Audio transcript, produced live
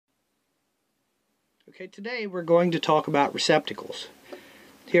Okay, today we're going to talk about receptacles.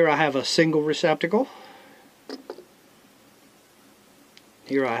 Here I have a single receptacle.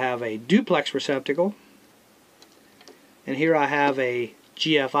 Here I have a duplex receptacle. And here I have a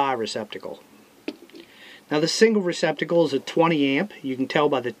GFI receptacle. Now this single receptacle is a 20 amp. You can tell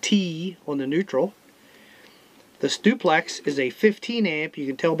by the T on the neutral. This duplex is a 15 amp. You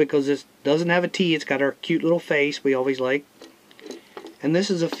can tell because this doesn't have a T. It's got our cute little face we always like. And this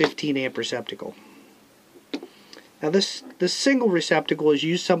is a 15 amp receptacle. Now this single receptacle is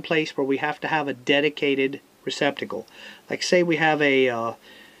used someplace where we have to have a dedicated receptacle. Like say we have an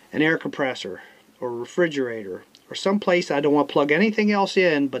air compressor or a refrigerator or someplace I don't want to plug anything else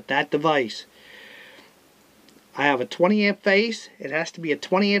in but that device. I have a 20 amp face. It has to be a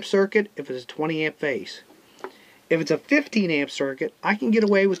 20 amp circuit if it's a 20 amp face. If it's a 15 amp circuit, I can get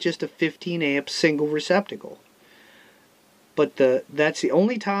away with just a 15 amp single receptacle. But that's the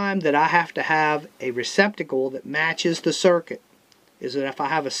only time that I have to have a receptacle that matches the circuit, is that if I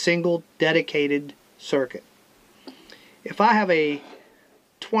have a single dedicated circuit. If I have a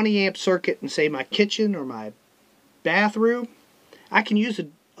 20 amp circuit in say my kitchen or my bathroom, I can use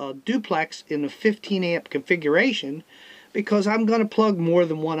a duplex in a 15 amp configuration because I'm going to plug more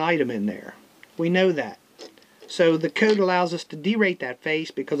than one item in there. We know that. So the code allows us to derate that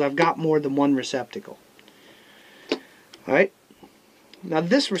face because I've got more than one receptacle. Alright, now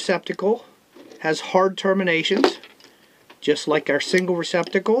this receptacle has hard terminations, just like our single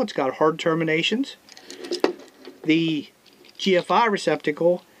receptacle. It's got hard terminations. The GFI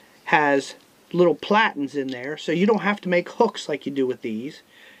receptacle has little platens in there, so you don't have to make hooks like you do with these.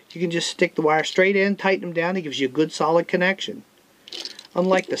 You can just stick the wire straight in, tighten them down, it gives you a good solid connection.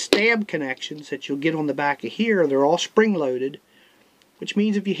 Unlike the stab connections that you'll get on the back of here, they're all spring-loaded, which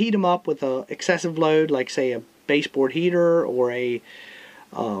means if you heat them up with an excessive load, like say a baseboard heater or a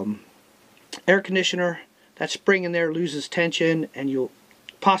air conditioner, that spring in there loses tension and you'll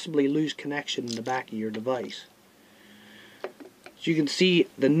possibly lose connection in the back of your device. So you can see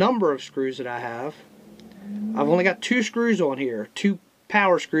the number of screws that I have. I've only got 2 screws on here, 2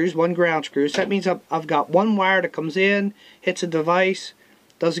 power screws, 1 ground screw. So that means I've got 1 wire that comes in, hits a device,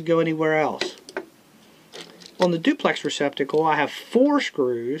 doesn't go anywhere else. On the duplex receptacle I have 4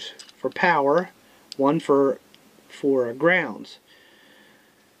 screws for power, 1 for grounds.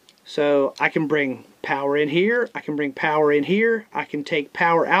 So I can bring power in here, I can bring power in here, I can take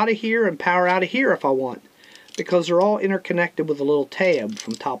power out of here and power out of here if I want, because they're all interconnected with a little tab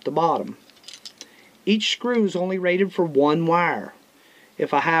from top to bottom. Each screw is only rated for 1 wire.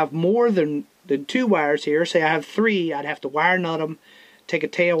 If I have more than 2 wires here, say I have 3, I'd have to wire nut them, take a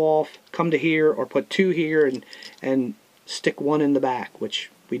tail off, come to here, or put 2 here and stick 1 in the back, which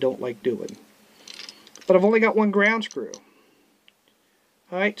we don't like doing. But I've only got 1 ground screw.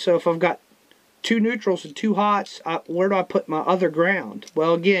 Alright, so if I've got 2 neutrals and 2 hots, where do I put my other ground?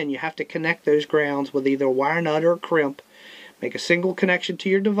 Well, again, you have to connect those grounds with either a wire nut or a crimp. Make a single connection to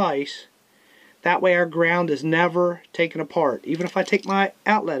your device. That way our ground is never taken apart. Even if I take my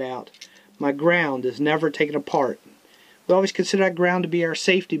outlet out, my ground is never taken apart. We always consider that ground to be our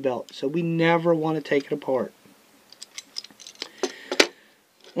safety belt, so we never want to take it apart.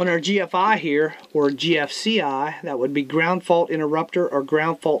 On our GFI here, or GFCI, that would be ground fault interrupter or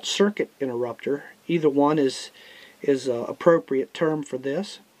ground fault circuit interrupter. Either one is an appropriate term for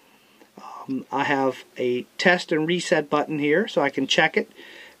this. I have a test and reset button here so I can check it,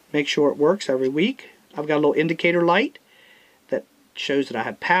 make sure it works every week. I've got a little indicator light that shows that I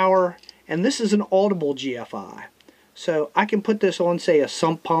have power, and this is an audible GFI. So I can put this on, say, a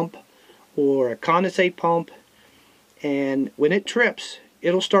sump pump or a condensate pump, and when it trips,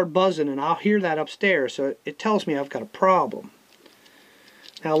 it'll start buzzing and I'll hear that upstairs, so it tells me I've got a problem.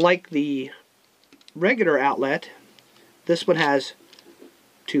 Now, like the regular outlet, this one has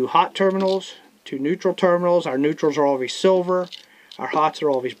 2 hot terminals, 2 neutral terminals. Our neutrals are always silver, our hots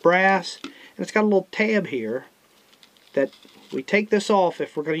are always brass, and it's got a little tab here that we take this off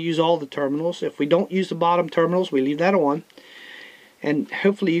if we're going to use all the terminals. If we don't use the bottom terminals, we leave that on. And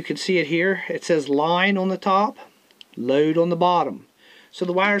hopefully you can see it here. It says line on the top, load on the bottom. So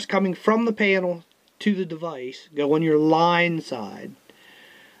the wires coming from the panel to the device go on your line side.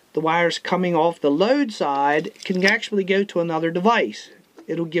 The wires coming off the load side can actually go to another device.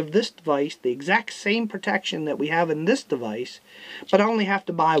 It'll give this device the exact same protection that we have in this device, but I only have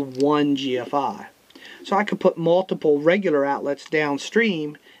to buy 1 GFI. So I could put multiple regular outlets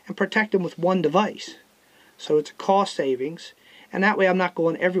downstream and protect them with 1 device. So it's a cost savings, and that way I'm not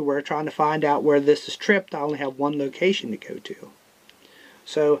going everywhere trying to find out where this is tripped. I only have 1 location to go to.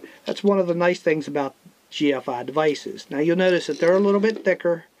 So that's one of the nice things about GFI devices. Now you'll notice that they're a little bit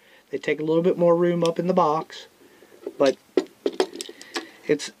thicker They take a little bit more room up in the box, but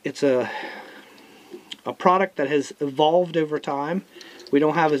it's a product that has evolved over time. We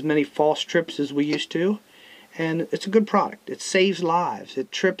don't have as many false trips as we used to, and it's a good product. It saves lives.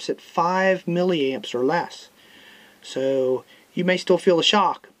 It trips at 5 milliamps or less. So you may still feel a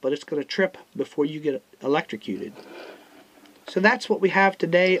shock, but it's going to trip before you get electrocuted. So that's what we have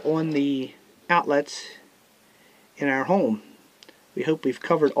today on the outlets in our home. We hope we've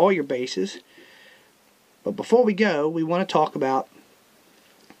covered all your bases. But before we go, we want to talk about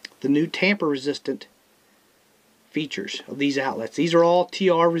the new tamper-resistant features of these outlets. These are all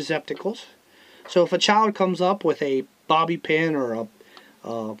TR receptacles. So if a child comes up with a bobby pin or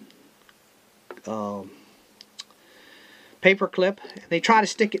a paper clip, and they try to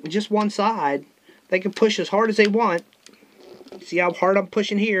stick it in just one side, they can push as hard as they want. See how hard I'm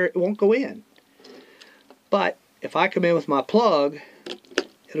pushing here? It won't go in. But if I come in with my plug,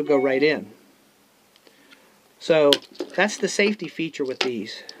 it'll go right in. So that's the safety feature with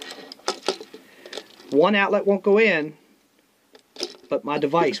these. One outlet won't go in, but my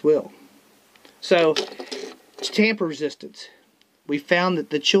device will. So it's tamper resistance. We found that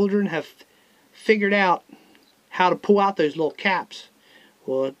the children have figured out how to pull out those little caps.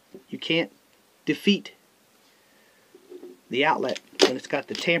 Well, you can't defeat the outlet when it's got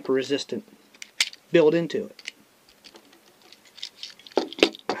the tamper resistant built into it.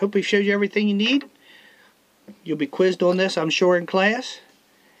 I hope we've showed you everything you need. You'll be quizzed on this, I'm sure, in class,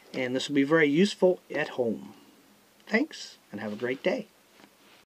 and this will be very useful at home. Thanks, and have a great day.